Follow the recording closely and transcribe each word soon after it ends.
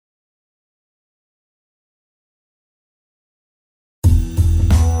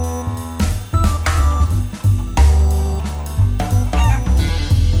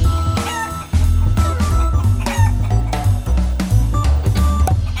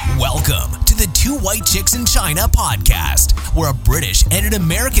White Chicks in China podcast, where a British and an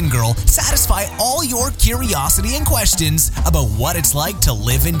American girl satisfy all your curiosity and questions about what it's like to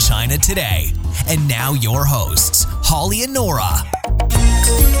live in China today. And now your hosts, Holly and Nora.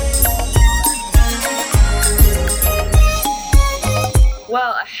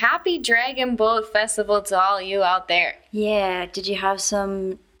 Well, a happy Dragon Boat Festival to all you out there. Yeah, did you have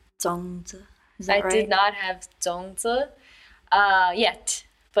some zongzi? Is that right? I did not have zongzi yet,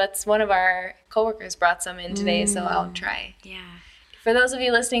 but one of our coworkers brought some in today, so I'll try. Yeah. For those of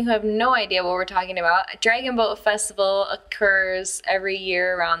you listening who have no idea what we're talking about, Dragon Boat Festival occurs every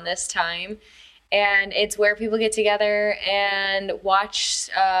year around this time, and it's where people get together and watch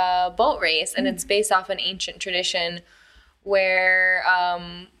a boat race, and it's based off an ancient tradition where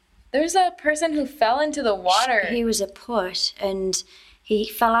there's a person who fell into the water. He was a put, and he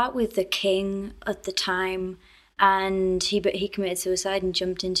fell out with the king at the time, and he committed suicide and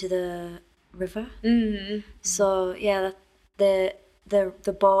jumped into the river. Mm-hmm. So yeah, the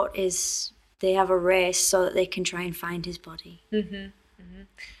boat is, they have a race so that they can try and find his body. Mm-hmm. Mm-hmm.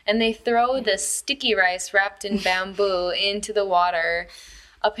 And they throw this sticky rice wrapped in bamboo into the water,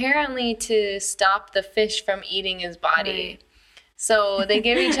 apparently to stop the fish from eating his body. Right. So they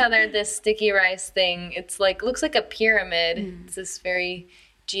give each other this sticky rice thing. It's like, looks like a pyramid. It's this very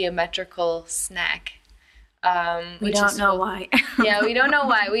geometrical snack. We don't know why. Yeah, we don't know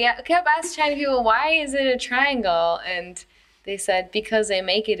why. We kept asking Chinese people, why is it a triangle? And they said, because they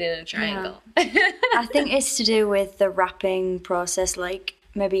make it in a triangle. Yeah. I think it's to do with the wrapping process, like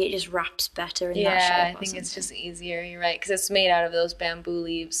maybe it just wraps better in that shape. Yeah, I think it's just easier, you're right, because it's made out of those bamboo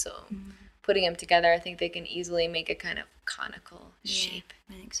leaves, so putting them together, I think they can easily make a kind of conical shape.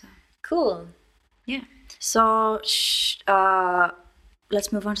 I think so. Cool. Yeah. So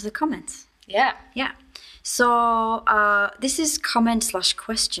let's move on to the comments. Yeah. Yeah. So this is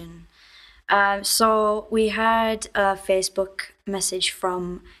comment/question. So we had a Facebook message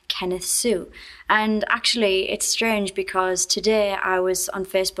from Kenneth Sue. And actually, it's strange because today I was on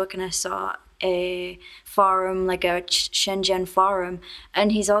Facebook and I saw a forum, like a Shenzhen forum,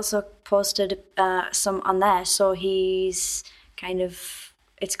 and he's also posted some on there. So he's kind of,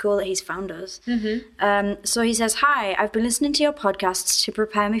 it's cool that he's found us. Mm-hmm. So he says, "Hi, I've been listening to your podcasts to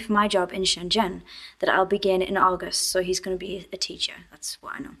prepare me for my job in Shenzhen that I'll begin in August." So he's going to be a teacher. That's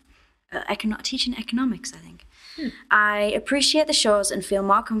what I know. Teaching economics, I think. I appreciate the shows and feel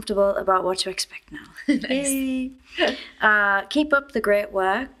more comfortable about what to expect now. Nice. Keep up the great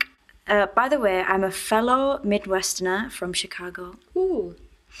work. By the way, I'm a fellow Midwesterner from Chicago. Ooh,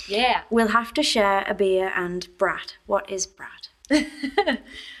 yeah. We'll have to share a beer and brat. What is brat?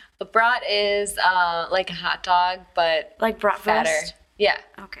 A brat is like a hot dog, but like bratwurst? Fatter. Yeah.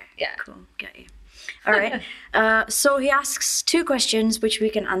 Okay. Yeah. Cool. Get you. All right. So he asks 2 questions, which we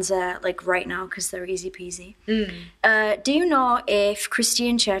can answer like right now because they're easy peasy. Do you know if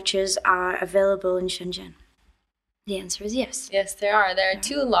Christian churches are available in Shenzhen? The answer is yes. Yes, there are. There are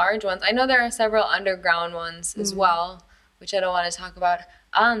 2 large ones. I know there are several underground ones as well, which I don't want to talk about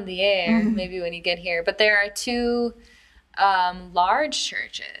on the air, maybe when you get here. But there are 2 large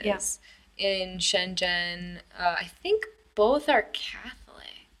churches in Shenzhen. I think both are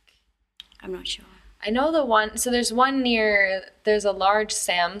Catholic. I'm not sure. I know the one, so there's a large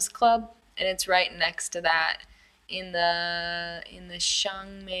Sam's Club, and it's right next to that in the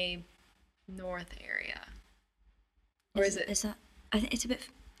Shangmei North area. Or is that, I think it's a bit,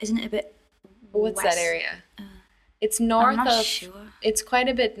 isn't it a bit what's west? That area? It's north I'm of, not sure. It's quite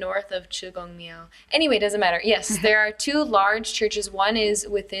a bit north of Chugongmiao. Anyway, it doesn't matter. Yes, there are 2 large churches. One is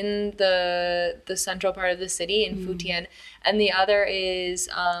within the central part of the city in Futian, and the other is,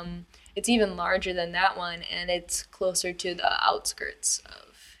 it's even larger than that one, and it's closer to the outskirts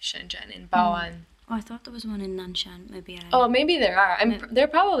of Shenzhen in Baoan. Oh, I thought there was one in Nanshan. Maybe maybe there are. There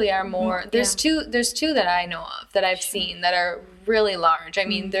probably are more. There's two that I know of that I've seen that are really large. I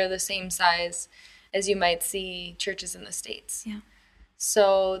mean, they're the same size as you might see churches in the States. Yeah.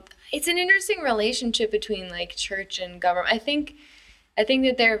 So it's an interesting relationship between like church and government. I think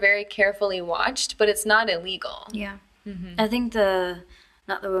that they're very carefully watched, but it's not illegal. Yeah. I think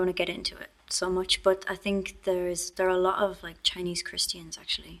not that we want to get into it so much, but I think there are a lot of like Chinese Christians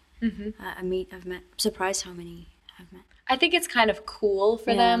actually. I've met. Surprised how many I've met. I think it's kind of cool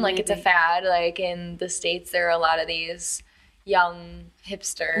for them. Like maybe. It's a fad. Like in the States, there are a lot of these young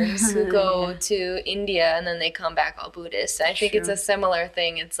hipsters who go to India and then they come back all Buddhist. I think it's a similar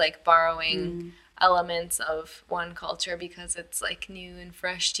thing. It's like borrowing elements of one culture because it's like new and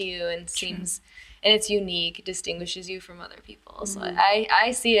fresh to you and seems, and it's unique, distinguishes you from other people. So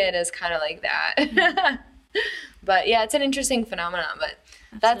I see it as kind of like that. But yeah, it's an interesting phenomenon. But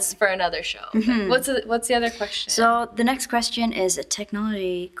That's for another show. What's the other question? So the next question is a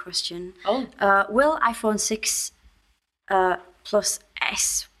technology question. Will iPhone 6 Plus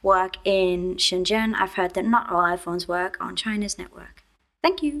S work in Shenzhen? I've heard that not all iPhones work on China's network.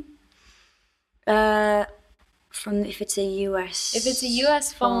 Thank you. If it's a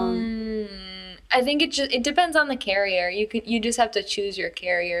US phone, I think it depends on the carrier. You just have to choose your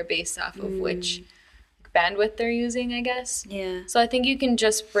carrier based off of which bandwidth they're using, I guess. Yeah. So I think you can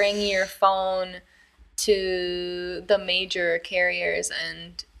just bring your phone to the major carriers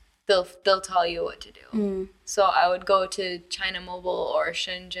and they'll tell you what to do. So I would go to China Mobile or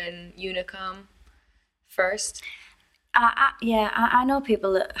Shenzhen Unicom first. I know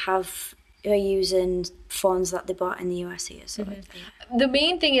people that are using phones that they bought in the US here. So the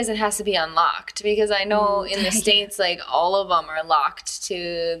main thing is it has to be unlocked, because I know in the States, like, all of them are locked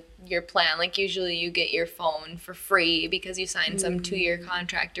to your plan. Like, usually you get your phone for free because you signed some 2-year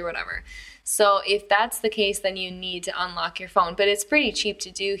contract or whatever. So if that's the case, then you need to unlock your phone. But it's pretty cheap to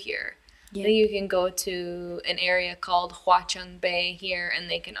do here. Yeah. You can go to an area called Huacheng Bay here and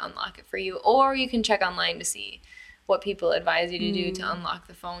they can unlock it for you. Or you can check online to see what people advise you to do to unlock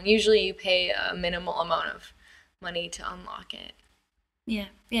the phone. Usually you pay a minimal amount of money to unlock it. Yeah,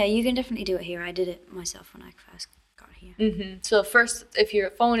 you can definitely do it here. I did it myself when I first got here. So first, if your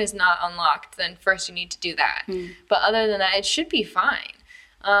phone is not unlocked, then first you need to do that. But other than that, it should be fine.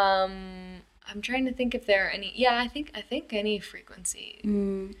 I'm trying to think if there are any. Yeah, I think any frequency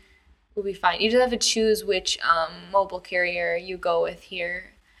will be fine. You just have to choose which mobile carrier you go with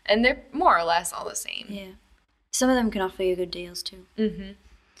here, and they're more or less all the same. Yeah. Some of them can offer you good deals too.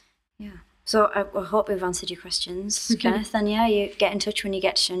 Yeah. So I hope we've answered your questions, Kenneth. And yeah, you get in touch when you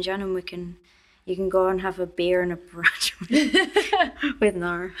get to Shenzhen, and you can go and have a beer and a brunch with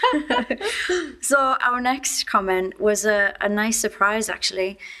Nora. So our next comment was a nice surprise,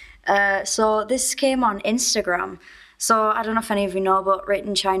 actually. So this came on Instagram. So I don't know if any of you know, but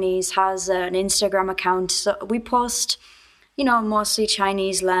Written Chinese has an Instagram account. So we post, mostly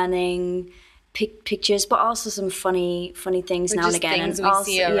Chinese learning pictures, but also some funny things now and again. Things and we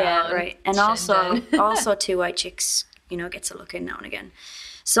see around. Yeah, right. And also two white chicks, gets a look in now and again.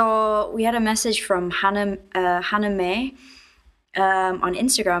 So we had a message from Hannah May on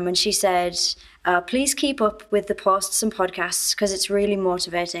Instagram, and she said, please keep up with the posts and podcasts because it's really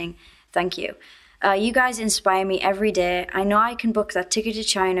motivating. Thank you. You guys inspire me every day. I know I can book that ticket to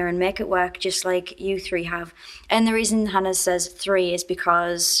China and make it work just like you three have. And the reason Hannah says 3 is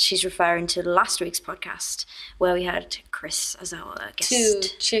because she's referring to last week's podcast where we had Chris as our guest. 2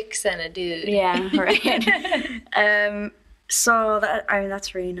 chicks and a dude. Yeah, right. So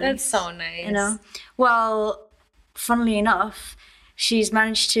that's really nice. That's so nice. Well, funnily enough, she's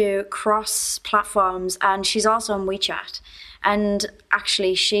managed to cross platforms and she's also on WeChat. And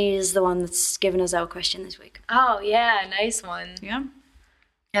actually, she's the one that's given us our question this week. Oh, yeah, nice one. Yeah.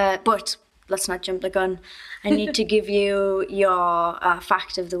 But let's not jump the gun. I need to give you your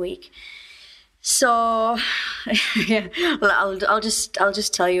fact of the week. So, yeah, well, I'll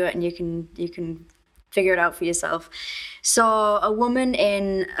just tell you it, and you can figure it out for yourself. So, a woman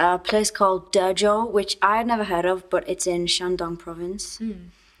in a place called Dezhou, which I had never heard of, but it's in Shandong province.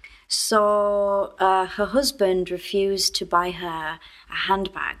 So her husband refused to buy her a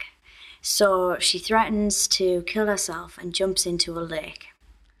handbag. So she threatens to kill herself and jumps into a lake.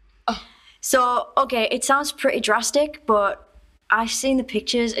 Oh. So, okay, it sounds pretty drastic, but I've seen the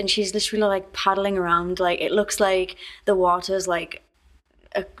pictures and she's literally like paddling around. Like, it looks like the water's like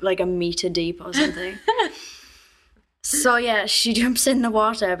a meter deep or something. So yeah, she jumps in the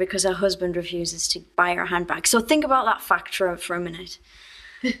water because her husband refuses to buy her a handbag. So think about that fact for a minute.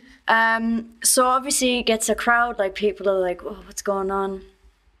 So obviously it gets a crowd, like people are like, oh, what's going on?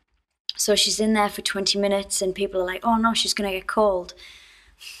 So she's in there for 20 minutes and people are like, oh no, she's going to get cold.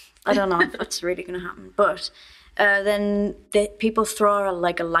 I don't know if that's really going to happen. But then people throw her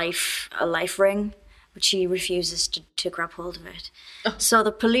like a life ring, but she refuses to grab hold of it. Oh. So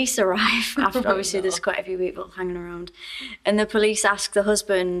the police arrive after obviously there's quite a few people hanging around. And the police ask the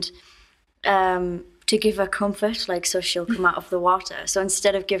husband to give her comfort, like, so she'll come out of the water. So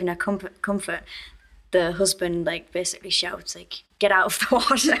instead of giving her comfort, the husband, like, basically shouts, like, get out of the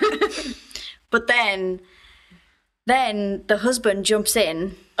water. But then the husband jumps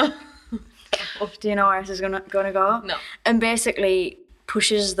in. Do you know where this is gonna go? No. And basically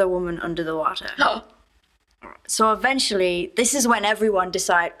pushes the woman under the water. Oh. So eventually, this is when everyone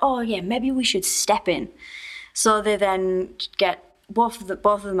decide, oh yeah, maybe we should step in. So they then get both of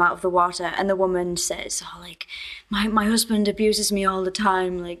them out of the water, and the woman says, oh, like, my husband abuses me all the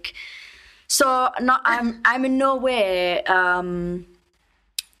time, like. So I'm in no way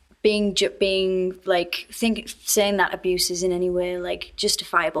being like saying that abuse is in any way like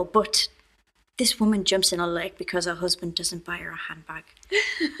justifiable, but this woman jumps in a lake because her husband doesn't buy her a handbag.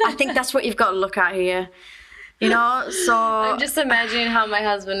 I think that's what you've got to look at here. You know, so I'm just imagining how my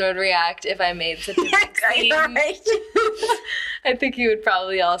husband would react if I made such a big scene. Right. I think he would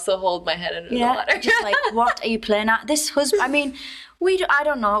probably also hold my head under the water. Just like, what are you playing at? This husband, I mean, I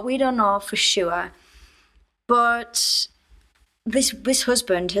don't know for sure, but this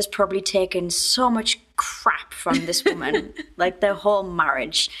husband has probably taken so much crap from this woman, like their whole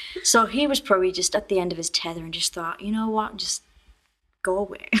marriage. So he was probably just at the end of his tether and just thought, you know what, just go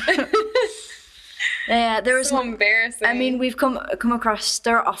away. Yeah, there is so embarrassing. I mean, we've come across,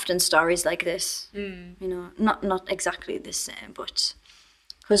 there are often stories like this. You know, not exactly the same, but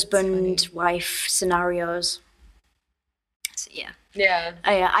husband wife scenarios. So, yeah. Yeah.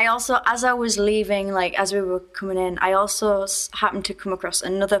 I also, as I was leaving, like as we were coming in, I also happened to come across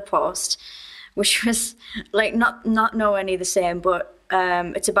another post, which was like not know any of the same, but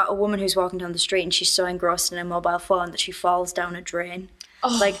it's about a woman who's walking down the street and she's so engrossed in her mobile phone that she falls down a drain.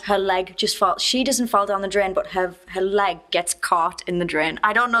 Oh. Like her leg just falls. She doesn't fall down the drain, but her leg gets caught in the drain.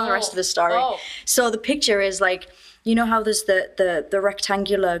 I don't know the rest of the story. Oh. So the picture is like, you know how there's the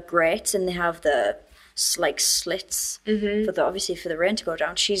rectangular grates and they have the like slits for the rain to go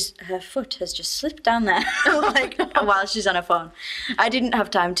down. Her foot has just slipped down there like while she's on her phone. I didn't have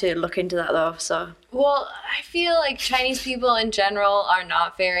time to look into that though. So well, I feel like Chinese people in general are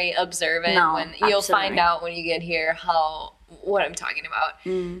not very observant. You'll find out when you get here what I'm talking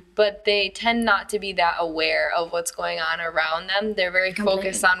about. But they tend not to be that aware of what's going on around them. They're very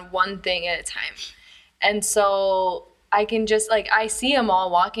focused on one thing at a time. And so I can just, like, I see them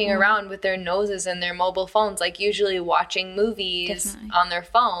all walking around with their noses in their mobile phones, like usually watching movies on their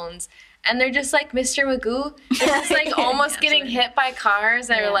phones. And they're just like Mr. Magoo. They're just like almost getting hit by cars.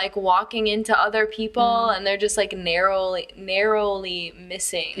 They're like walking into other people and they're just like narrowly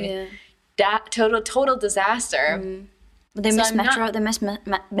missing. Yeah. Total disaster. They miss metro. They miss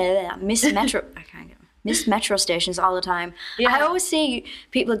metro. I can't get miss metro stations all the time. Yeah. I always see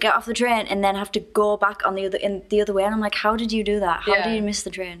people get off the train and then have to go back on the other way, and I'm like, how did you do that? How did you miss the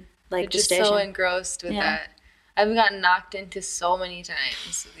train? Like they're just so engrossed with that. I've gotten knocked into so many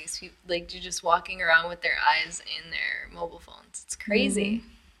times. These people, like, you're just walking around with their eyes in their mobile phones. It's crazy.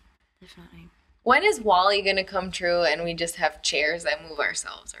 Definitely. When is WALL-E gonna come true and we just have chairs that move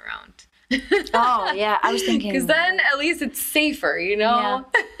ourselves around? Oh, yeah, I was thinking. Because then at least it's safer, you know?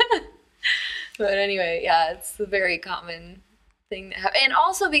 Yeah. But anyway, yeah, it's a very common thing to have. And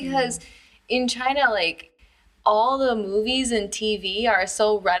also because in China, like, all the movies and TV are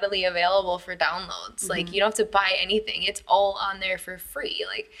so readily available for downloads. Like, you don't have to buy anything. It's all on there for free.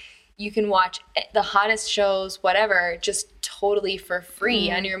 Like, you can watch the hottest shows, whatever, just totally for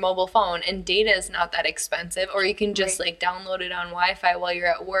free on your mobile phone. And data is not that expensive. Or you can just, like, download it on Wi-Fi while you're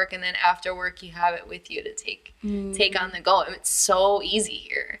at work. And then after work, you have it with you to take on the go. I mean, it's so easy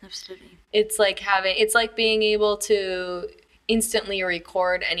here. Absolutely. It's like being able to instantly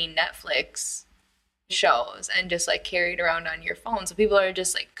record any Netflix shows and just like carry it around on your phone. So people are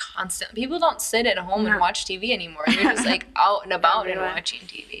just like people don't sit at home and watch TV anymore. They're just like out and about and watching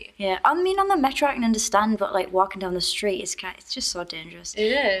TV. Yeah, I mean, on the metro I can understand, but like walking down the street it's just so dangerous. It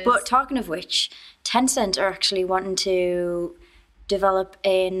is. But talking of which, Tencent are actually wanting to develop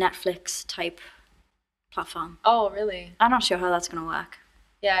a Netflix type platform. Oh, really? I'm not sure how that's going to work.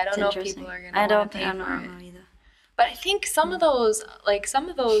 Yeah, I don't know if people are going to want to pay for it. I don't know either. But I think some of those,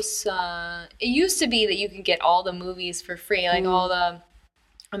 it used to be that you could get all the movies for free, like all the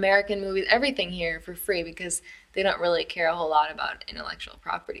American movies, everything here for free, because they don't really care a whole lot about intellectual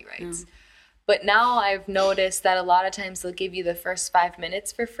property rights. But now I've noticed that a lot of times they'll give you the first 5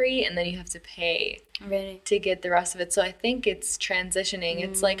 minutes for free, and then you have to pay to get the rest of it. So I think it's transitioning.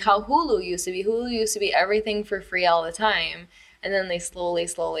 It's like how Hulu used to be. Hulu used to be everything for free all the time. And then they slowly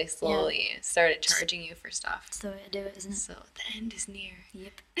started charging you for stuff. That's the way to do it, isn't it? So the end is near.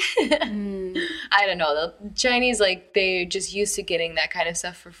 Yep. I don't know. The Chinese, like, they're just used to getting that kind of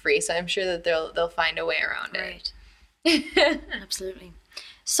stuff for free. So I'm sure that they'll find a way around it. Right. Absolutely.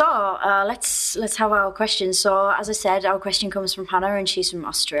 So let's have our question. So as I said, our question comes from Hannah, and she's from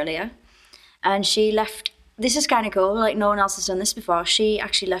Australia. And she left. This is kind of cool. Like, no one else has done this before. She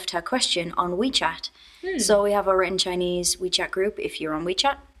actually left her question on WeChat. So we have a written Chinese WeChat group. If you're on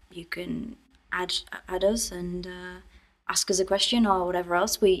WeChat, you can add us and ask us a question or whatever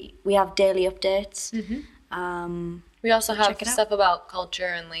else. We have daily updates. We also have stuff about culture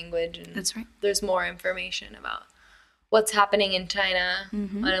and language. And that's right. There's more information about what's happening in China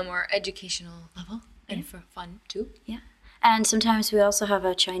on a more educational level and for fun too. Yeah. And sometimes we also have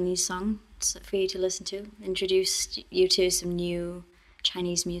a Chinese song for you to listen to, introduce you to some new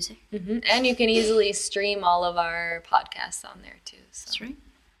Chinese music. Mm-hmm. And you can easily stream all of our podcasts on there too. So that's right.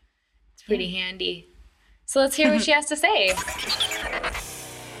 It's pretty handy. So let's hear what she has to say.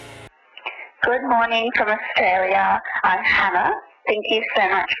 Good morning from Australia. I'm Hannah. Thank you so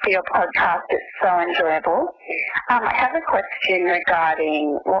much for your podcast. It's so enjoyable. I have a question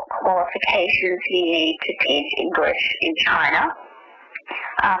regarding what qualifications you need to teach English in China.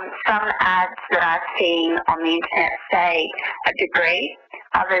 Some ads that I've seen on the internet say a degree.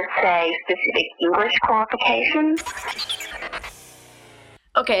 Others say specific English qualifications.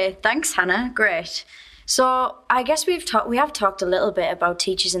 Okay, thanks, Hannah. Great. So I guess we have talked a little bit about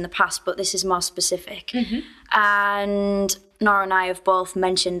teachers in the past, but this is more specific. Mm-hmm. And Nora and I have both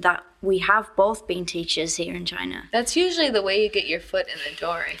mentioned that we have both been teachers here in China. That's usually the way you get your foot in the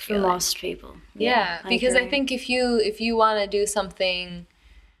door, I feel for like. most people. Yeah, because I think if you want to do something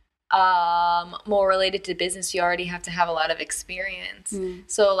more related to business, you already have to have a lot of experience.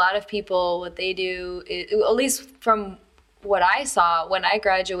 So a lot of people, what they do, at least from what I saw when I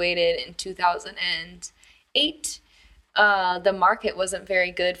graduated in 2008, the market wasn't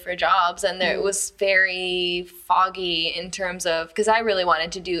very good for jobs, and it was very foggy in terms of, because I really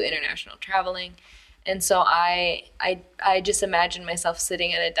wanted to do international traveling, and so I just imagined myself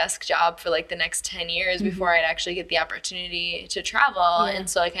sitting at a desk job for like the next 10 years before I'd actually get the opportunity to travel. And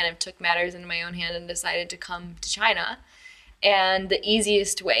so I kind of took matters into my own hand and decided to come to China. And the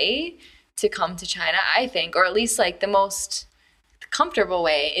easiest way to come to China, I think, or at least like the most comfortable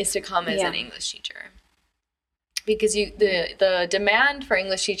way, is to come as an English teacher. Because the demand for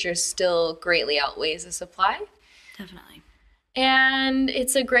English teachers still greatly outweighs the supply. Definitely. And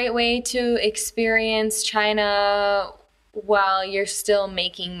it's a great way to experience China while you're still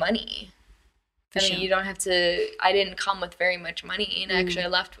making money. You don't have to, I didn't come with very much money, and actually I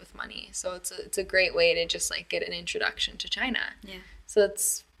left with money. So it's a great way to just like get an introduction to China. Yeah. So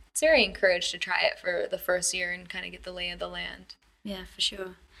it's very encouraged to try it for the first year and kind of get the lay of the land. Yeah, for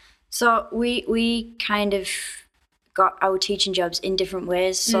sure. So we kind of got our teaching jobs in different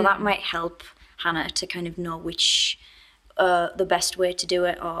ways, so that might help Hannah to kind of know which the best way to do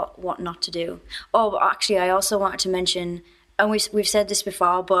it or what not to do. Oh, but actually, I also wanted to mention, and we've said this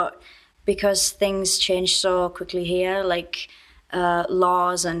before, but because things change so quickly here, like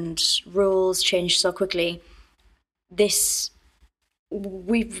laws and rules change so quickly, I'm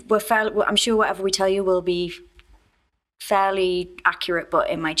sure whatever we tell you will be fairly accurate, but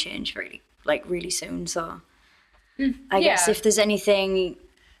it might change really soon. So I guess if there's anything,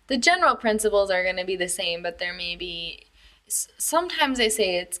 the general principles are going to be the same, but there may be. Sometimes they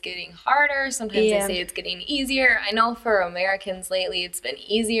say it's getting harder. Sometimes they say it's getting easier. I know for Americans lately, it's been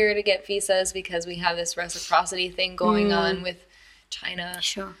easier to get visas because we have this reciprocity thing going on with China.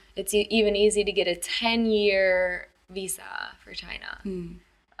 Sure. It's even easy to get a 10-year visa for China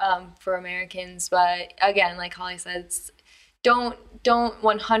for Americans. But again, like Holly said, don't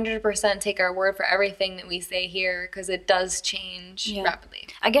 100% take our word for everything that we say here, because it does change rapidly.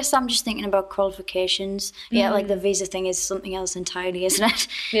 I guess I'm just thinking about qualifications. Yeah, like the visa thing is something else entirely, isn't it?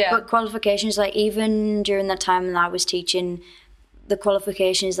 Yeah. But qualifications, like even during that time when I was teaching, the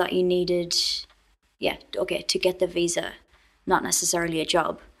qualifications that you needed, to get the visa, not necessarily a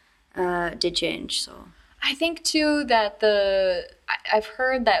job, did change. So I think too that I've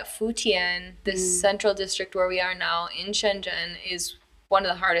heard that Futian, this central district where we are now in Shenzhen, is one of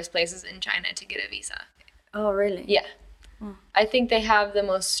the hardest places in China to get a visa. Oh, really? Yeah. Oh. I think they have the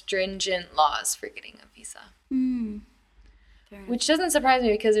most stringent laws for getting a visa. Which doesn't surprise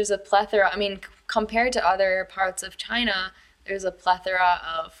me, because there's a plethora. I mean, compared to other parts of China, there's a plethora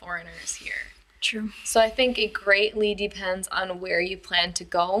of foreigners here. True. So I think it greatly depends on where you plan to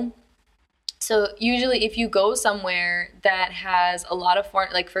go. So usually if you go somewhere that has a lot of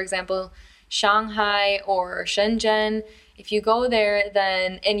foreign, like for example, Shanghai or Shenzhen, if you go there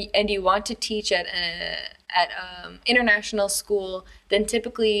then and you want to teach at international school, then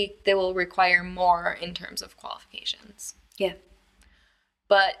typically they will require more in terms of qualifications. Yeah.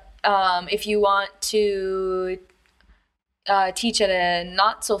 But if you want to teach at a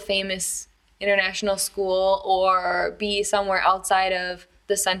not so famous international school or be somewhere outside of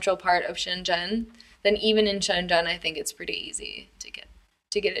the central part of Shenzhen, then even in Shenzhen, I think it's pretty easy to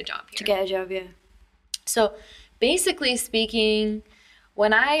get a job here. To get a job, yeah. So basically speaking, so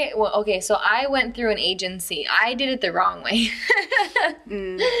I went through an agency. I did it the wrong way.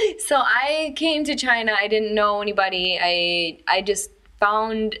 So I came to China. I didn't know anybody. I just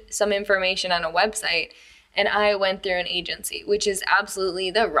found some information on a website, and I went through an agency, which is absolutely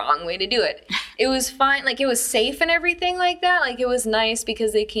the wrong way to do it. It was fine. Like, it was safe and everything like that. Like, it was nice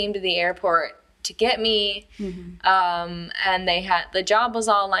because they came to the airport to get me. And they had, the job was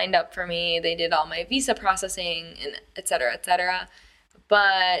all lined up for me. They did all my visa processing and et cetera, et cetera.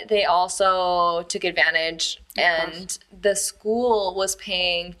 But they also took advantage, and the school was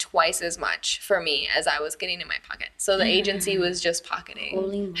paying twice as much for me as I was getting in my pocket. So the agency was just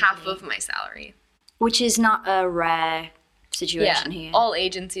pocketing half of my salary. Which is not a rare situation here. All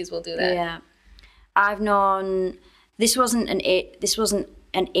agencies will do that. Yeah. I've known, this wasn't an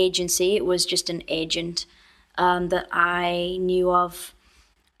agency, it was just an agent that I knew of.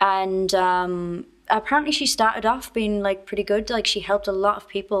 And apparently she started off being like pretty good. Like, she helped a lot of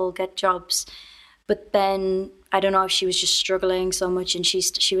people get jobs. But then I don't know if she was just struggling so much, and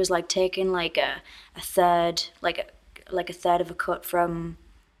she was like taking like a third, like a third of a cut from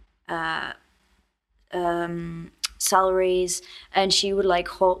salaries, and she would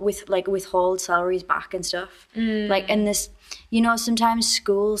withhold salaries back and stuff. Like, and this, sometimes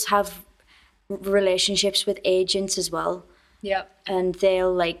schools have relationships with agents as well. Yep. And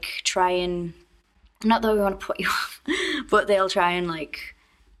they'll like try and, not that we want to put you off, but they'll try and like,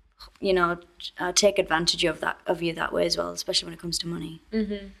 take advantage of you that way as well, especially when it comes to money.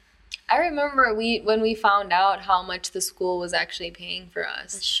 I remember when we found out how much the school was actually paying for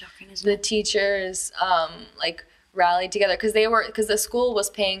us. That's shocking, isn't the it? teachers rallied together because the school was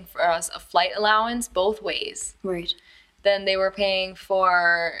paying for us a flight allowance both ways. Right. Then they were paying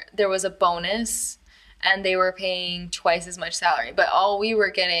there was a bonus, and they were paying twice as much salary. But all we were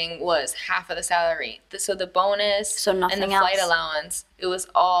getting was half of the salary. So the bonus and the flight allowance, it was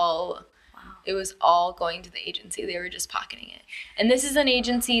all going to the agency. They were just pocketing it. And this is an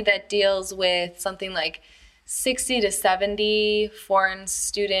agency that deals with something like 60 to 70 foreign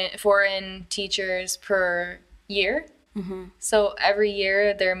teachers per year. So every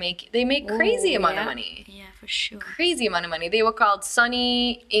year they make crazy amount of money. Yeah, for sure. Crazy amount of money. They were called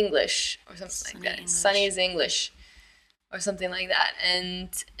Sunny English or something like that. English. Sunny's English or something like that.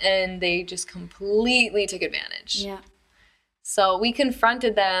 And they just completely took advantage. Yeah. So we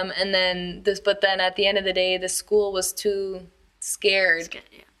confronted them, but then at the end of the day, the school was too scared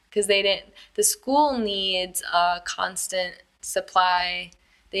because the school needs a constant supply.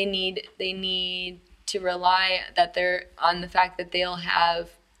 They need to rely on the fact that they'll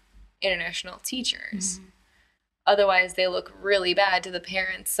have international teachers. Otherwise, they look really bad to the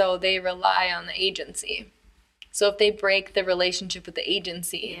parents, so they rely on the agency. So if they break the relationship with the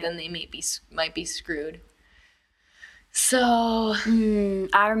agency, then they might be screwed. So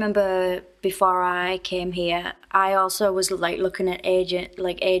I remember before I came here, I also was like looking at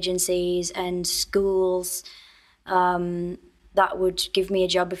agencies and schools that would give me a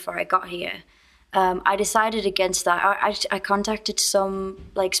job before I got here. I decided against that. I contacted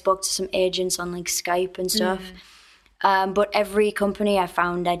spoke to some agents on like Skype and stuff. But every company I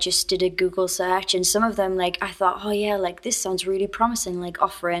found, I just did a Google search, and some of them, like, I thought, oh yeah, like this sounds really promising, like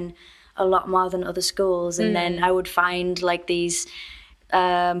offering a lot more than other schools. And then I would find like these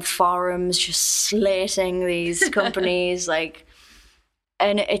forums just slating these companies, like,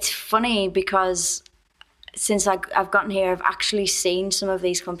 and it's funny because since I've gotten here, I've actually seen some of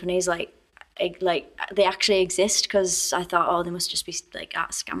these companies like they actually exist, because I thought, oh, they must just be like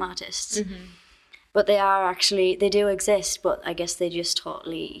scam artists. But they do exist, but I guess they just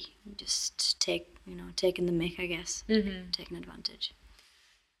totally taking the mick, I guess, taking advantage.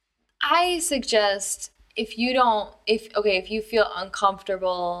 I suggest if you feel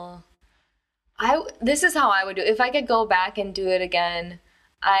uncomfortable, this is how I would do it. If I could go back and do it again,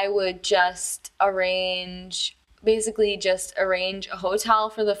 I would just arrange a hotel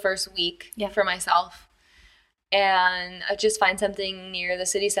for the first week for myself, and just find something near the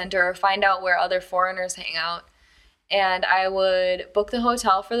city center or find out where other foreigners hang out. And I would book the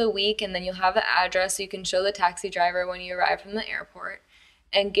hotel for the week, and then you'll have the address so you can show the taxi driver when you arrive from the airport,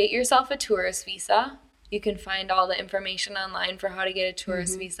 and get yourself a tourist visa. You can find all the information online for how to get a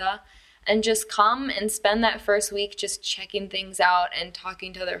tourist visa, and just come and spend that first week just checking things out and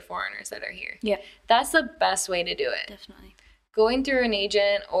talking to other foreigners that are here. Yeah. That's the best way to do it. Definitely. Going through an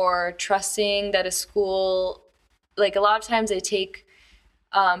agent or trusting that a school, like a lot of times they take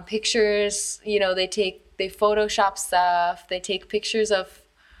pictures, they Photoshop stuff, they take pictures of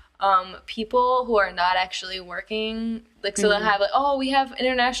people who are not actually working Like, so they'll have like, oh, we have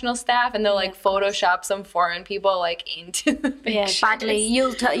international staff, and they'll like Photoshop some foreign people like into the pictures. Yeah, badly.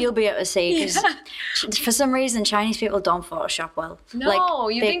 You'll be able to see, because for some reason Chinese people don't Photoshop well. No,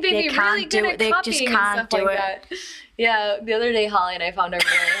 like, you think they'd be really good at they copying just and can't stuff do like it. that. Yeah, the other day Holly and I found a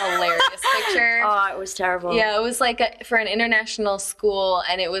really hilarious picture. Oh, it was terrible. Yeah, it was like for an international school,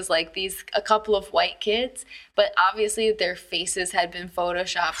 and it was like a couple of white kids, but obviously their faces had been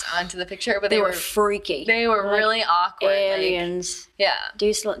photoshopped onto the picture, but they were freaky. They were like really awkward. Aliens. Like, yeah. Do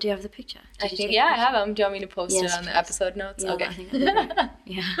you have the picture? I have them. Do you want me to post it on the episode notes? Yeah, okay. I think that'd be great.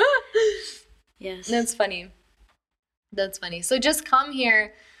 Yeah. Yes. That's funny. So just come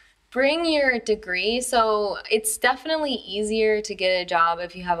here. Bring your degree. So it's definitely easier to get a job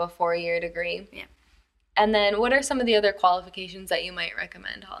if you have a 4-year degree. Yeah. And then what are some of the other qualifications that you might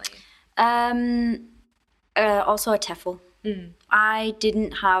recommend, Holly? Also a TEFL. Mm-hmm. I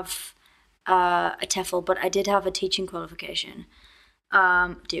didn't have a TEFL, but I did have a teaching qualification.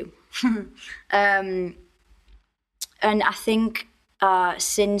 And I think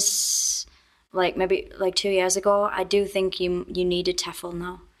since maybe 2 years ago, I do think you need a TEFL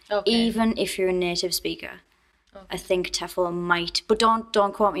now. Okay. Even if you're a native speaker. Okay. I think TEFL might, but don't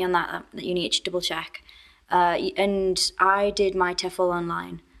quote me on that you need to double check. And I did my TEFL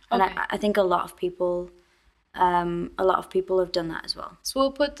online, and I think a lot of people have done that as well. So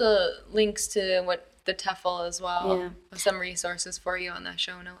we'll put the links to what the TEFL as well. Yeah. Some resources for you on the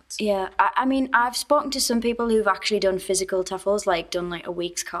show notes. Yeah, I mean, I've spoken to some people who've actually done physical TEFLs, done a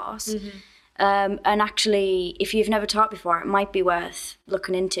week's course. Mm-hmm. And actually, if you've never taught before, it might be worth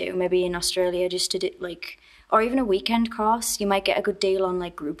looking into, maybe in Australia, just to do, or even a weekend course. You might get a good deal on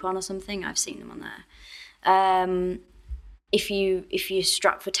Groupon or something. I've seen them on there. If you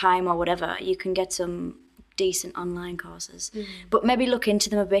strap for time or whatever, you can get some decent online courses. Mm. But maybe look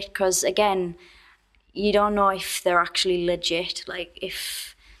into them a bit, because again, you don't know if they're actually legit.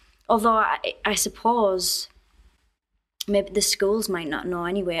 Although I suppose maybe the schools might not know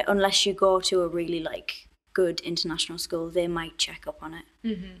anyway, unless you go to a really good international school, they might check up on it.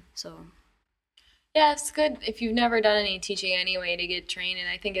 Mm-hmm. So yeah, it's good if you've never done any teaching anyway to get trained, and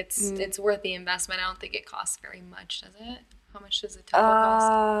I think it's worth the investment. I don't think it costs very much, does it? How much does a TEFL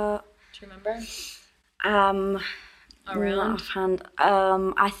cost? Do you remember? Around offhand,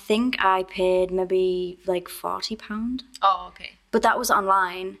 I think I paid maybe £40. Oh, okay. But that was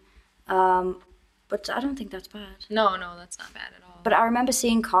online. But I don't think that's bad. No, that's not bad at all. But I remember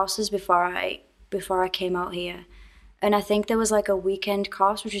seeing courses before I came out here, and I think there was a weekend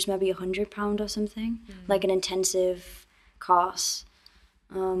course, which was maybe £100 or something, an intensive course.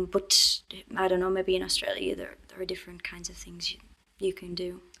 But I don't know, maybe in Australia there are different kinds of things you can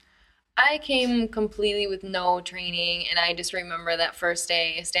do. I came completely with no training, and I just remember that first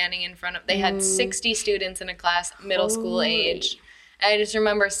day standing in front of, they had 60 students in a class, middle school age. I just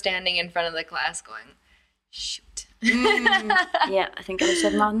remember standing in front of the class going, shoot. Yeah, I think I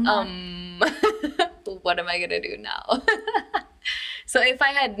said more than that. What am I going to do now? So if I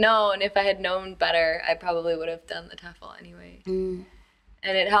had known better, I probably would have done the TEFL anyway. Mm.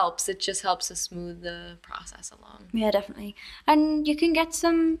 And it helps. It just helps to smooth the process along. Yeah, definitely. And you can get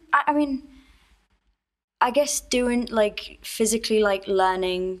some, I mean, I guess doing physically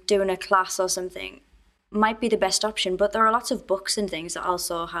learning, doing a class or something might be the best option, but there are lots of books and things that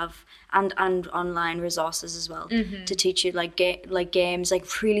also have and online resources as well to teach you games,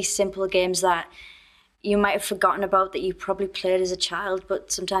 really simple games that you might have forgotten about, that you probably played as a child,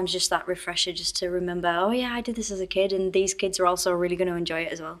 but sometimes just that refresher just to remember, oh yeah, I did this as a kid, and these kids are also really going to enjoy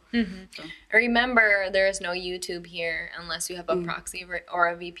it as well. Mm-hmm. So. Remember, there is no YouTube here unless you have a proxy or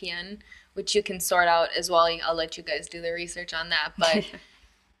a VPN, which you can sort out as well. I'll let you guys do the research on that, but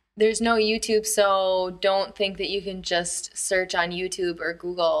there's no YouTube, so don't think that you can just search on YouTube or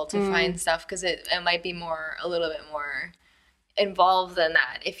Google to find stuff, because it might be a little bit more involved than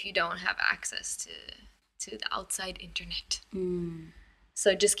that if you don't have access to the outside internet.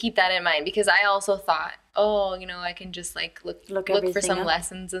 So just keep that in mind, because I also thought, I can just look for some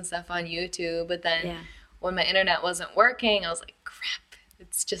lessons and stuff on YouTube, but then when my internet wasn't working, I was like, crap,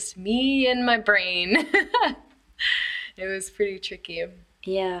 it's just me and my brain. It was pretty tricky.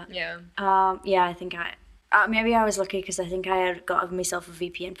 Yeah. Yeah. I think maybe I was lucky, because I think I had got myself a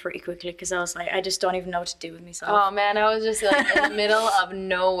VPN pretty quickly, because I was I just don't even know what to do with myself. Oh man, I was just in the middle of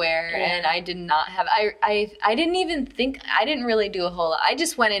nowhere, and I did not have, I didn't even think, I didn't really do a whole lot. I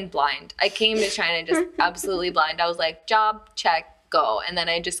just went in blind. I came to China just absolutely blind. I was like, job, check, go. And then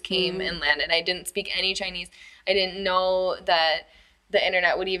I just came and landed. I didn't speak any Chinese. I didn't know that the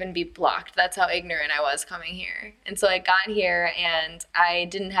internet would even be blocked. That's how ignorant I was coming here. And so I got here and I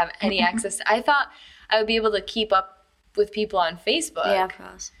didn't have any access. I thought I would be able to keep up with people on Facebook. Yeah, of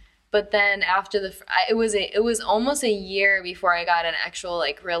course. But then after it was almost a year before I got an actual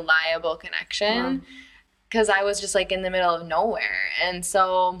like reliable connection, because I was just like in the middle of nowhere. And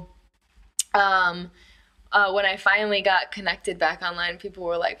so when I finally got connected back online, people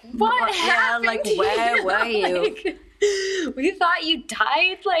were like, what happened? Like, where were you? Like, we thought you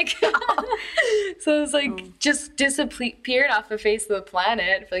died. Like, so it was like just disappeared off the face of the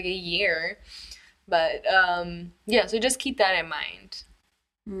planet for like a year. But yeah, so just keep that in mind.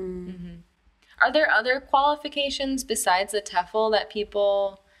 Mm-hmm. Are there other qualifications besides the TEFL that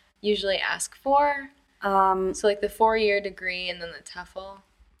people usually ask for? So like the 4-year degree and then the TEFL?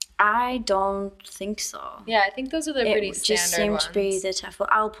 I don't think so. Yeah, I think those are the pretty standard ones. It just seems to be the TEFL.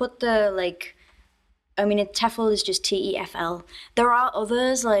 I'll put the like, I mean, TEFL is just TEFL. There are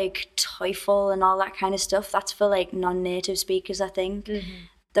others like TOEFL and all that kind of stuff. That's for like non-native speakers, I think.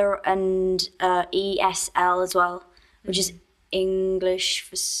 There and ESL as well, which is English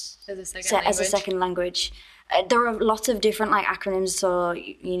as a second language. There are lots of different like acronyms, so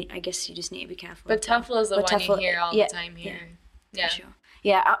I guess you just need to be careful. But TEFL is the one you hear all the time here. Yeah, for sure.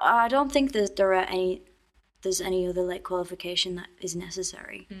 Yeah, I don't think there's any other like qualification that is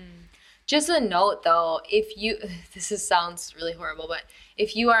necessary. Just a note though, sounds really horrible, but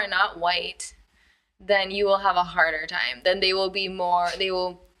if you are not white, then you will have a harder time. Then they will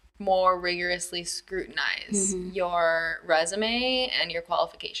more rigorously scrutinize your resume and your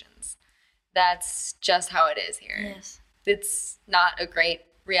qualifications. That's just how it is here. Yes. It's not a great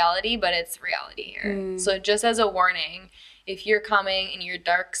reality, but it's reality here. So just as a warning, if you're coming and you're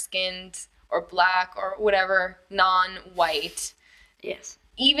dark-skinned or black or whatever, non-white, yes,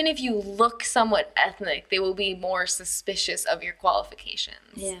 even if you look somewhat ethnic, they will be more suspicious of your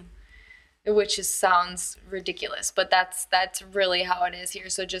qualifications. Yeah. Which sounds ridiculous, but that's really how it is here.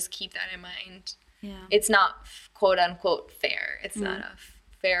 So just keep that in mind. Yeah. It's not quote unquote fair. It's not a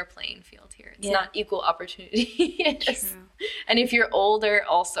fair playing field here. It's not equal opportunity. True. And if you're older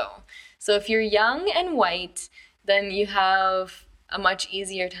also. So if you're young and white, then you have a much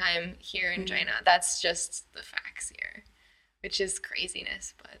easier time here in China. That's just the facts here, which is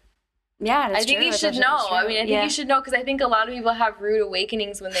craziness, but yeah, that's I think true. you should know. I mean, I think you should know, because I think a lot of people have rude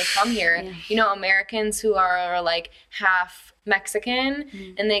awakenings when they come here. Yeah. You know, Americans who are like half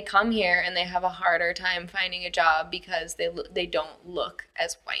Mexican and they come here and they have a harder time finding a job because they don't look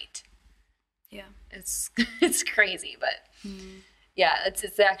as white. Yeah, it's crazy, but yeah,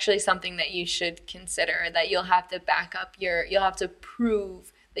 it's actually something that you should consider, that you'll have to back up you'll have to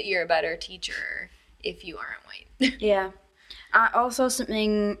prove that you're a better teacher if you aren't white. Yeah. Also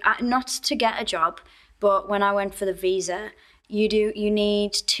something, not to get a job, but when I went for the visa, you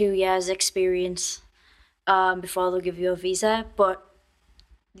need 2 years experience before they'll give you a visa, but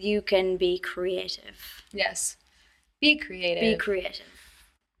you can be creative. Yes. Be creative. Be creative.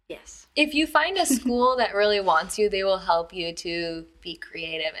 Yes. If you find a school that really wants you, they will help you to be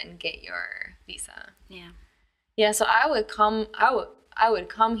creative and get your visa. Yeah. Yeah, so I would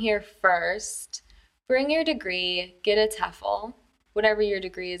come here first. Bring your degree, get a TEFL. Whatever your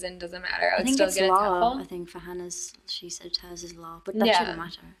degree is in, doesn't matter. I would still get a TEFL. I think for Hannah's, she said hers is law, but that shouldn't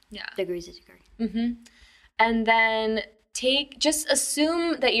matter. Yeah. Degree's a degree. Mm-hmm. And then just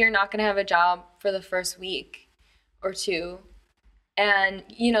assume that you're not going to have a job for the first week or two. And,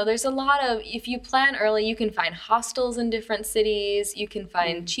 you know, there's a lot of, if you plan early, you can find hostels in different cities. You can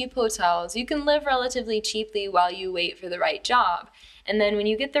find cheap hotels. You can live relatively cheaply while you wait for the right job. And then when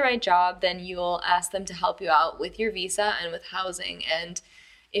you get the right job, then you'll ask them to help you out with your visa and with housing. And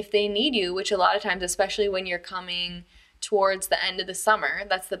if they need you, which a lot of times, especially when you're coming towards the end of the summer,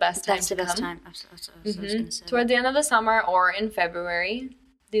 that's the best time to come. That's the best time. That's what I was going to say. Toward the end of the summer or in February.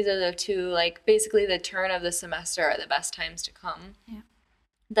 These are the two, like, basically the turn of the semester are the best times to come. Yeah.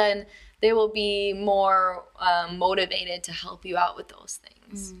 Then they will be more motivated to help you out with those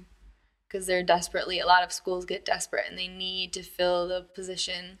things. Because a lot of schools get desperate and they need to fill the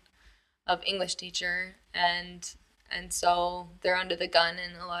position of English teacher. And so they're under the gun,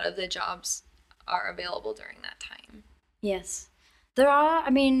 and a lot of the jobs are available during that time. Yes. There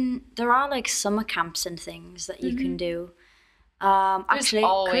are like summer camps and things that you can do. There's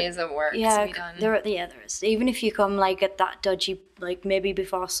always a work to be done. There is. Even if you come like at that dodgy, like maybe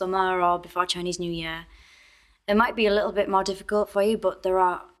before summer or before Chinese New Year, it might be a little bit more difficult for you, but there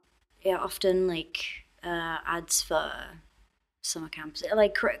are often like ads for summer camps.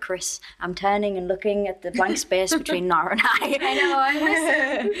 Like Chris, I'm turning and looking at the blank space between Nora and I.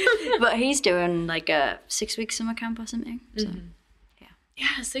 I know. But he's doing like a 6-week summer camp or something. So.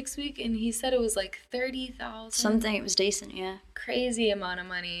 Yeah, 6 week, and he said it was like 30,000. Something, it was decent, yeah. Crazy amount of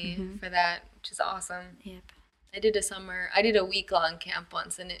money for that, which is awesome. Yep. I did a week-long camp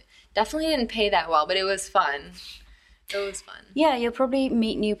once, and it definitely didn't pay that well, but it was fun. It was fun. Yeah, you'll probably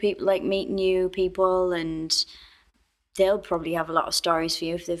meet new people, and they'll probably have a lot of stories for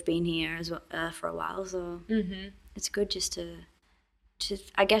you if they've been here as well, for a while. So it's good just to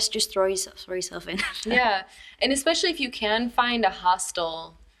I guess just throw yourself in. Yeah, and especially if you can find a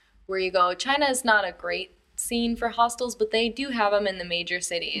hostel where you go. China is not a great scene for hostels, but they do have them in the major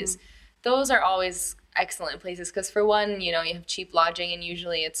cities. Those are always excellent places because, for one, you have cheap lodging, and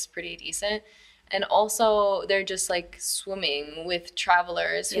usually it's pretty decent. And also, they're just like swimming with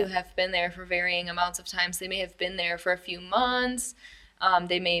travelers who have been there for varying amounts of times. They may have been there for a few months.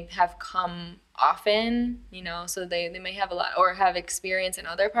 They may have come often, so they may have a lot, or have experience in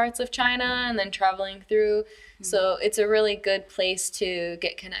other parts of China and then traveling through. So it's a really good place to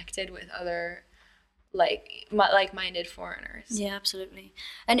get connected with other like-minded foreigners. Yeah, absolutely.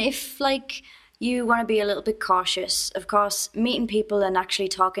 And if you want to be a little bit cautious, of course, meeting people and actually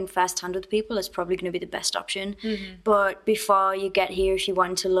talking firsthand with people is probably going to be the best option. But before you get here, if you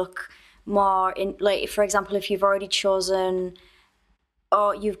want to look more in, for example, if you've already chosen,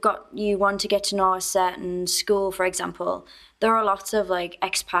 or you want to get to know a certain school, for example, there are lots of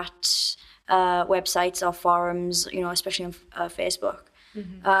expat websites or forums, especially on Facebook.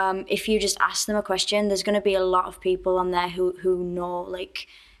 If you just ask them a question, there's going to be a lot of people on there who know,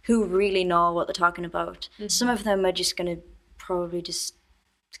 who really know what they're talking about. Some of them are just going to probably just,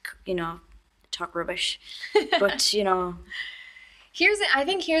 talk rubbish. But, I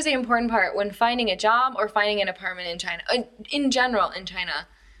think here's the important part when finding a job or finding an apartment in China. In general, in China,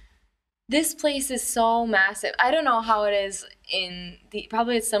 this place is so massive. I don't know how it is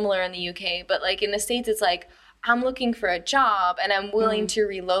probably it's similar in the UK, but in the States, it's I'm looking for a job and I'm willing to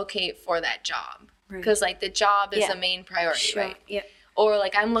relocate for that job. Because the job is the main priority, right? Yeah. Or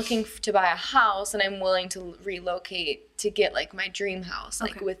I'm looking to buy a house and I'm willing to relocate to get my dream house,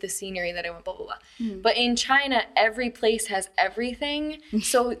 with the scenery that I want, blah, blah, blah. But in China, every place has everything.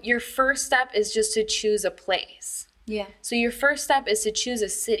 So your first step is just to choose a place. Yeah. So your first step is to choose a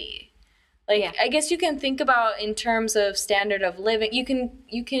city. I guess you can think about in terms of standard of living.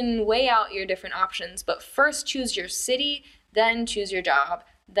 You can weigh out your different options, but first choose your city, then choose your job,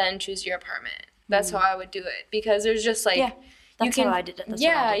 then choose your apartment. That's how I would do it, because there's just That's how I did it.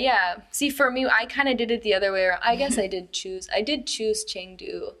 Yeah. See, for me, I kind of did it the other way around. I guess I did choose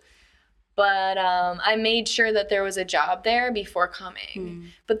Chengdu, but I made sure that there was a job there before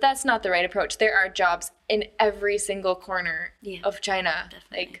coming. But that's not the right approach. There are jobs in every single corner of China,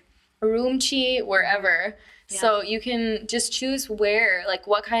 definitely. Urumqi, wherever. Yeah. So you can just choose where,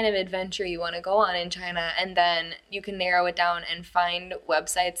 what kind of adventure you want to go on in China, and then you can narrow it down and find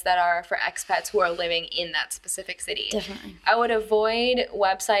websites that are for expats who are living in that specific city. Definitely. I would avoid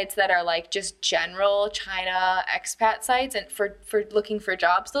websites that are just general China expat sites and for looking for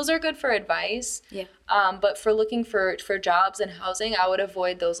jobs. Those are good for advice. Yeah. But for looking for jobs and housing, I would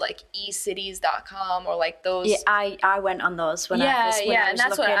avoid those ecities.com or those. Yeah, I went on those when I was looking. And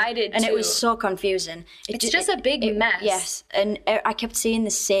that's what I did too. And it was so confusing. It's just a big mess. Yes, and I kept seeing the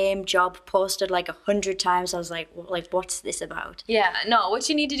same job posted 100 times. I was like, what's this about? Yeah, no, what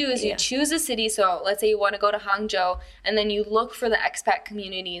you need to do is you choose a city. So let's say you want to go to Hangzhou, and then you look for the expat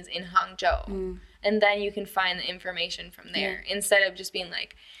communities in Hangzhou. And then you can find the information from there instead of just being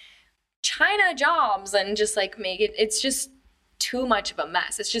China jobs and just make it's just too much of a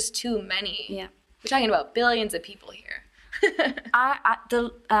mess. It's just too many. Yeah. We're talking about billions of people here.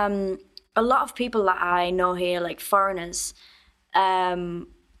 A lot of people that I know here, foreigners,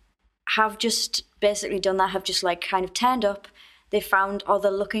 have just basically done that, have just kind of turned up, they found, or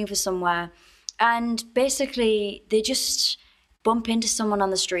they're looking for somewhere, and basically they just bump into someone on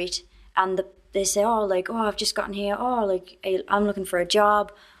the street and they say, I've just gotten here, I'm looking for a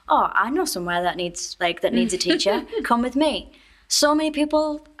job, I know somewhere that needs a teacher, come with me. So many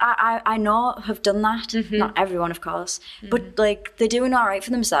people I know have done that. Not everyone, of course, but they're doing all right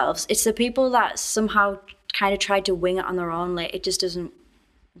for themselves. It's the people that somehow kind of tried to wing it on their own. It just doesn't.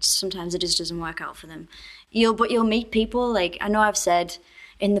 Sometimes it just doesn't work out for them. You'll meet people. I know I've said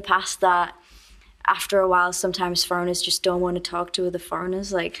in the past that after a while, sometimes foreigners just don't want to talk to other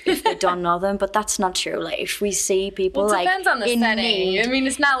foreigners, if they don't know them. But that's not true. If we see people, it depends on the setting. Need, I mean,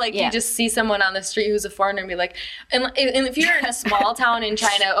 it's not you just see someone on the street who's a foreigner and be and if you're in a small town in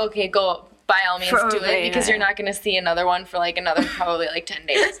China, okay, go. By all means, do it, because you're not going to see another one for another probably 10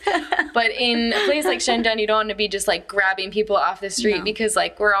 days. But in a place like Shenzhen, you don't want to be just grabbing people off the street because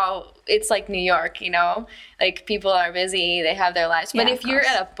it's like New York, people are busy, they have their lives. But if you're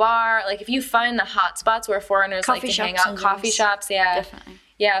at a bar, if you find the hot spots where foreigners like to hang out, coffee shops, definitely.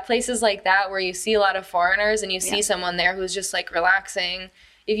 Yeah, places like that where you see a lot of foreigners and you see someone there who's just like relaxing.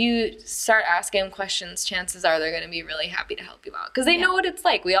 If you start asking them questions, chances are they're going to be really happy to help you out because they know what it's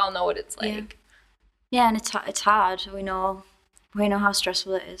like. We all know what it's like. Yeah, and it's hard. We know how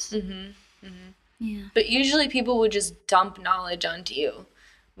stressful it is. Yeah. But usually people would just dump knowledge onto you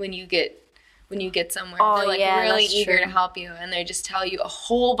when you get somewhere. They're like really eager to help you, and they just tell you a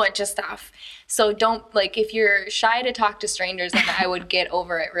whole bunch of stuff. So don't, like, if you're shy to talk to strangers, then I would get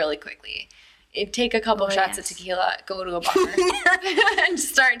over it really quickly. Take a couple shots of tequila, go to a bar, and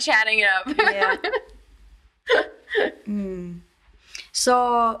start chatting it up.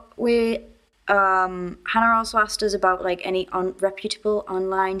 So we, Hannah also asked us about like any reputable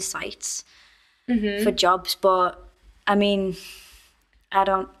online sites for jobs, but I mean, I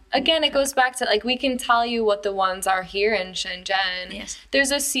don't. Again, it goes back to, like, we can tell you what the ones are here in Shenzhen. Yes. There's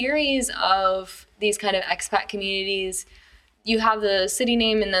a series of these kind of expat communities. You have the city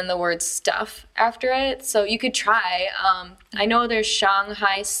name and then the word stuff after it. So you could try. I know there's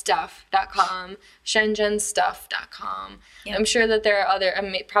ShanghaiStuff.com, ShenzhenStuff.com. Yep. I'm sure that there are other,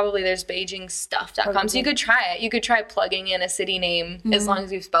 probably there's BeijingStuff.com. So you could try it. You could try plugging in a city name as long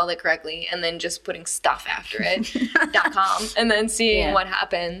as you've spelled it correctly and then just putting stuff after it, .com, and then seeing what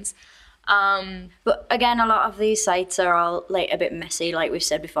happens. But again, a lot of these sites are all like a bit messy, like we've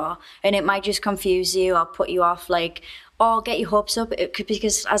said before, and it might just confuse you or put you off, like, or get your hopes up. It could,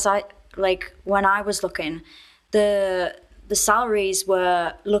 because when I was looking, the salaries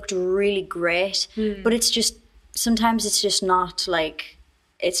looked really great, but it's just sometimes it's just not, like,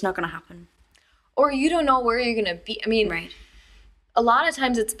 it's not going to happen. Or you don't know where you're going to be. I mean, a lot of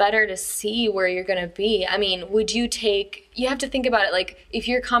times it's better to see where you're going to be. I mean, you have to think about it, like, if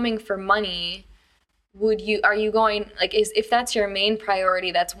you're coming for money, are you going, like, if that's your main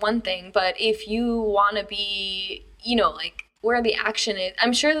priority, that's one thing. But if you want to be, like, where the action is,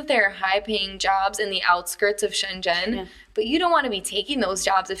 I'm sure that there are high-paying jobs in the outskirts of Shenzhen, but you don't want to be taking those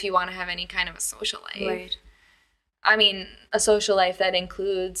jobs if you want to have any kind of a social life. Right. I mean, a social life that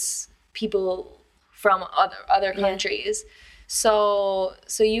includes people from other countries. So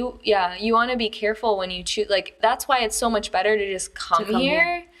you want to be careful when you choose. Like, that's why it's so much better to just come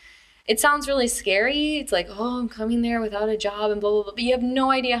here. It sounds really scary. It's like, oh, I'm coming there without a job and blah, blah, blah. But you have no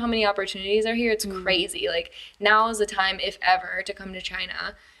idea how many opportunities are here. It's crazy. Like, now is the time, if ever, to come to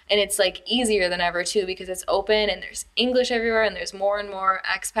China. And it's, like, easier than ever, too, because it's open and there's English everywhere and there's more and more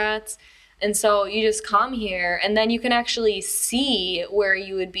expats. And so you just come here, and then you can actually see where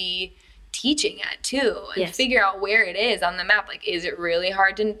you would be teaching at, too, and figure out where it is on the map. Like, is it really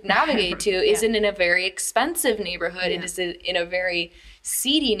hard to navigate to? Is it in a very expensive neighborhood? Is it in a very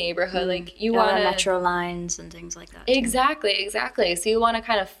seedy neighborhood? Like, you want to... metro lines and things like that. Exactly. So you want to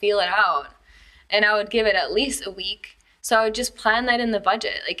kind of feel it out. And I would give it at least a week. So I would just plan that in the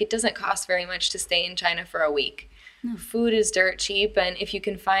budget. Like, it doesn't cost very much to stay in China for a week. No. Food is dirt cheap, and if you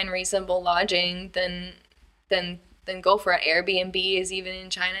can find reasonable lodging, then go for it. Airbnb is even in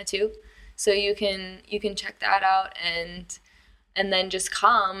China too, so you can check that out and then just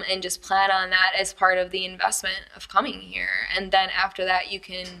come and just plan on that as part of the investment of coming here, and then after that you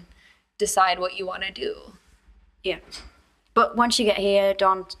can decide what you want to do. Yeah, but once you get here,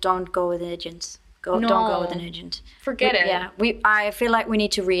 don't go with agents. Don't go with an agent. Forget it. Yeah, I feel like we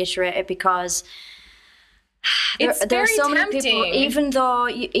need to reiterate it because. There are so many people,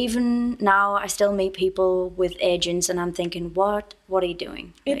 even now I still meet people with agents and I'm thinking, what are you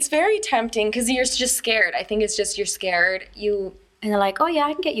doing? It's very tempting because you're just scared. I think it's just you're scared. And they're like, oh yeah,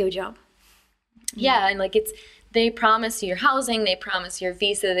 I can get you a job. Yeah, and like they promise you your housing, they promise your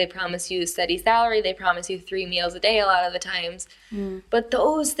visa, they promise you a steady salary, they promise you 3 meals a day a lot of the times. But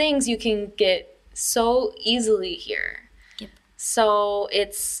those things you can get so easily here. So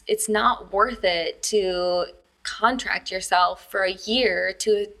it's not worth it to contract yourself for a year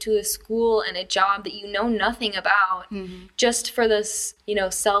to a school and a job that you know nothing about, just for this,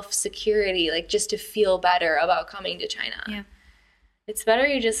 self-security, like just to feel better about coming to China. Yeah. It's better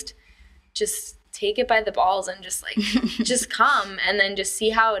you just take it by the balls and just like just come and then just see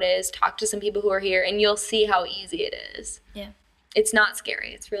how it is, talk to some people who are here, and you'll see how easy it is. Yeah. It's not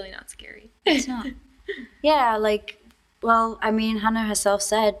scary. It's really not scary. It's not. Yeah, like, well, I mean, Hannah herself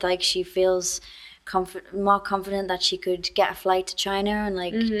said, like, she feels more confident that she could get a flight to China and,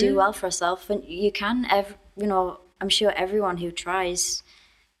 like, do well for herself. And you can, I'm sure everyone who tries,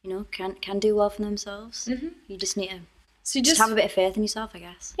 can do well for themselves. You just need to just have a bit of faith in yourself, I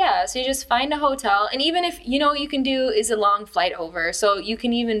guess. Yeah, so you just find a hotel. And even if, you can do is a long flight over. So you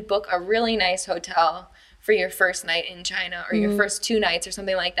can even book a really nice hotel for your first night in China or your first 2 nights or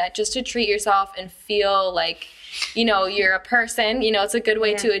something like that, just to treat yourself and feel like you're a person, it's a good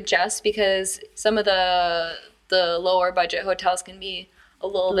way to adjust, because some of the lower budget hotels can be a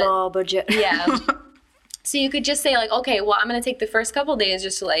little bit low budget. Yeah. So you could just say like, okay, well, I'm going to take the first couple days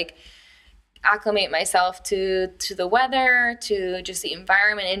just to like acclimate myself to the weather, to just the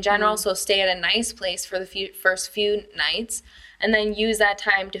environment in general. So stay at a nice place for the first few nights, and then use that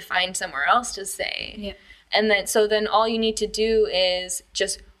time to find somewhere else to stay. Yeah. And then all you need to do is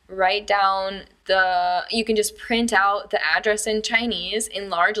just write down you can just print out the address in Chinese in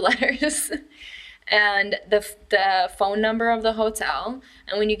large letters and the phone number of the hotel.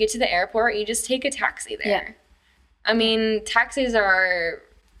 And when you get to the airport, you just take a taxi there. Yeah. I mean, taxis are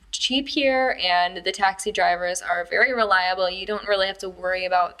cheap here, and the taxi drivers are very reliable. You don't really have to worry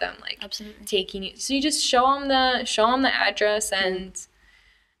about them Absolutely. taking you. So you just show them the address, and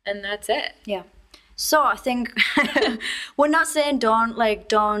that's it. Yeah. So I think we're not saying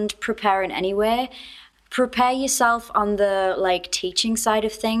don't prepare in any way. Prepare yourself on the teaching side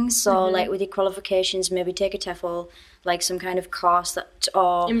of things. So with your qualifications, maybe take a TEFL, some kind of course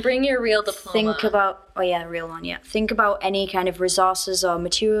and bring your real diploma. Think about real one. Yeah. Think about any kind of resources or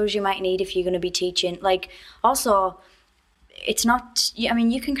materials you might need if you're going to be teaching. Also, it's not. I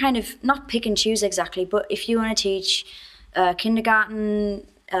mean, you can kind of not pick and choose exactly, but if you want to teach kindergarten,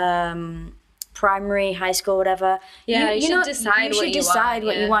 primary, high school, whatever. Yeah, you should decide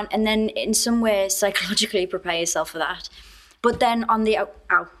what you want, and then in some way psychologically prepare yourself for that. But then on the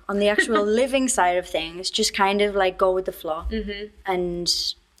actual living side of things, just kind of go with the flow, and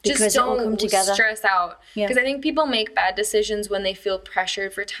because just it will come together. Don't stress out, because I think people make bad decisions when they feel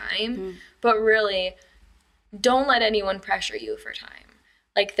pressured for time, but really, don't let anyone pressure you for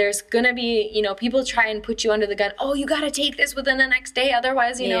time. There's gonna be, people try and put you under the gun. Oh, you gotta take this within the next day,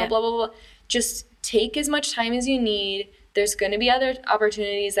 otherwise, blah blah blah. Just take as much time as you need. There's going to be other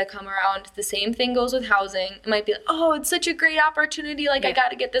opportunities that come around. The same thing goes with housing. It might be like, oh, it's such a great opportunity. I got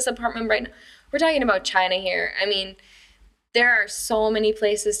to get this apartment right now. We're talking about China here. I mean, there are so many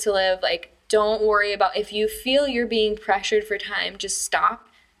places to live. Don't worry about if you feel you're being pressured for time. Just stop,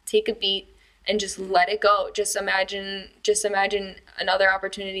 take a beat, and just let it go. Just imagine another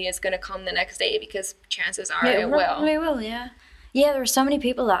opportunity is going to come the next day, because chances are it will. Probably will, yeah. Yeah, there are so many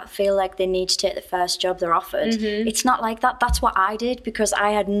people that feel like they need to take the first job they're offered. It's not like that. That's what I did, because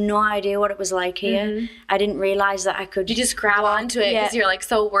I had no idea what it was like here. I didn't realize that I could. You just grab onto it because you're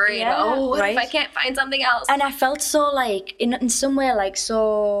so worried. Yeah, what if I can't find something else? And I felt so in some way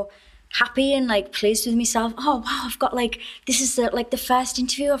so happy and pleased with myself. Oh wow, I've got this is the first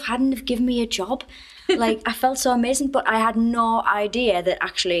interview I've had, and they've given me a job. I felt so amazing, but I had no idea that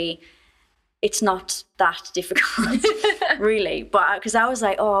actually it's not that difficult, really. But because I was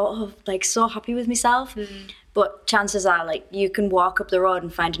so happy with myself. But chances are, you can walk up the road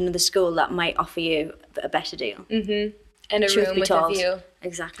and find another school that might offer you a better deal. And a room with a view.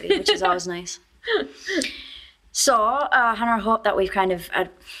 Exactly, which is always nice. So, Hannah, I hope that we've kind of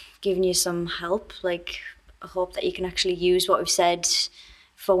given you some help. I hope that you can actually use what we've said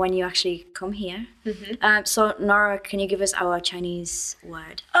for when you actually come here. So, Nora, can you give us our Chinese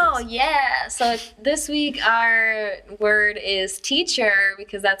word? Oh, yeah. So this week our word is teacher,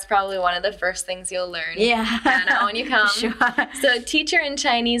 because that's probably one of the first things you'll learn, Hannah, when you come. Sure. So teacher in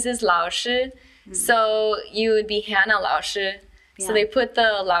Chinese is 老师. So you would be Hannah 老师. So they put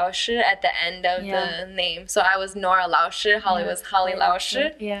the 老师 at the end of the name. So I was Nora 老师, Holly was Holly 老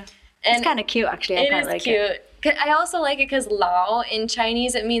师. Yeah. And it's kind of cute, actually. I quite like cute. it. I also like it because Lao in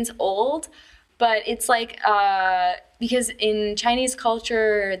Chinese, it means old, but it's because in Chinese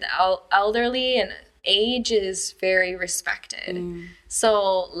culture, the elderly and age is very respected.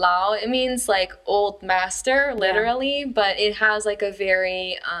 So Lao, it means old master, literally, but it has a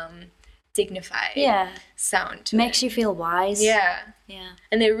very dignified sound to Makes it. you feel wise. Yeah. Yeah.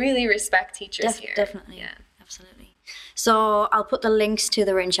 And they really respect teachers here. Definitely. Yeah. Absolutely. So I'll put the links to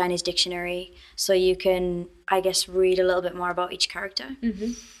the Written Chinese Dictionary so you can, I guess, read a little bit more about each character.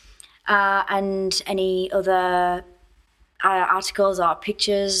 And any other articles or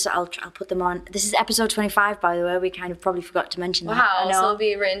pictures, I'll put them on. This is episode 25, by the way. We kind of probably forgot to mention that. Wow, so it'll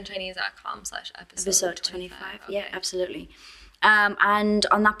be writtenchinese.com/episode 25. Okay. Yeah, absolutely. And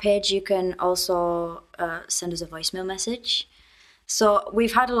on that page, you can also send us a voicemail message. So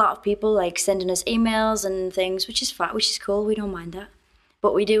we've had a lot of people sending us emails and things, which is fine, which is cool. We don't mind that,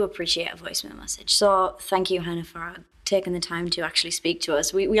 but we do appreciate a voicemail message. So thank you, Hannah, for taking the time to actually speak to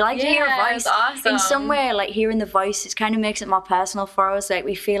us. We like to hear a voice. Awesome. In some way, hearing the voice, it kind of makes it more personal for us.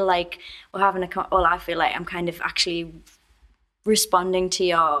 We feel like we're having I feel like I'm kind of actually responding to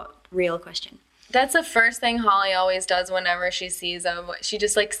your real question. That's the first thing Holly always does whenever she sees them. She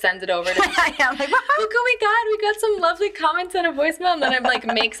just like sends it over to me. I'm like, wow. Look what we got some lovely comments and a voicemail, and then it like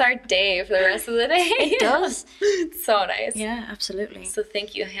makes our day for the rest of the day. It does. It's so nice. Yeah, absolutely. So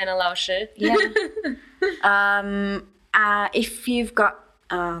thank you, Hannah Lausche. Yeah. If you've got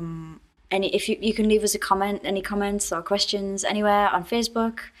if you can leave us any comments or questions anywhere on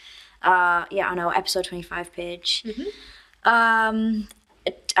Facebook, on our episode 25 page.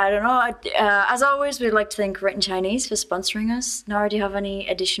 I don't know. As always, we'd like to thank Written Chinese for sponsoring us. Nora, do you have any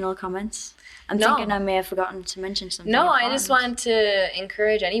additional comments? I'm thinking I may have forgotten to mention something. No, I just want to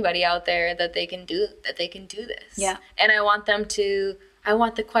encourage anybody out there that they can do this. Yeah. And I want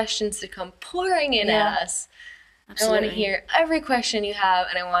the questions to come pouring in at us. Absolutely. I want to hear every question you have,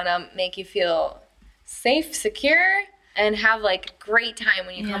 and I want to make you feel safe, secure, and have like great time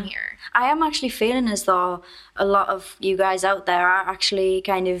when you come here. I am actually feeling as though a lot of you guys out there are actually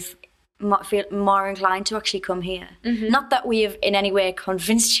kind of feel more inclined to actually come here. Not that we have in any way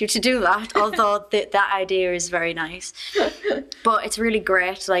convinced you to do that, although that idea is very nice. But it's really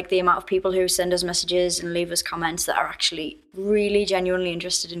great, like the amount of people who send us messages and leave us comments that are actually really genuinely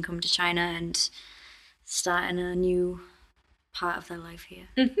interested in coming to China and starting a new part of their life here.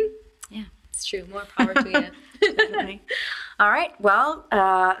 Yeah. It's true. More power to you. Definitely. All right. Well,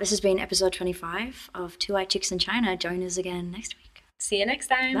 this has been episode 25 of Two White Chicks in China. Join us again next week. See you next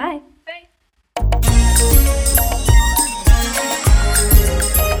time. Bye.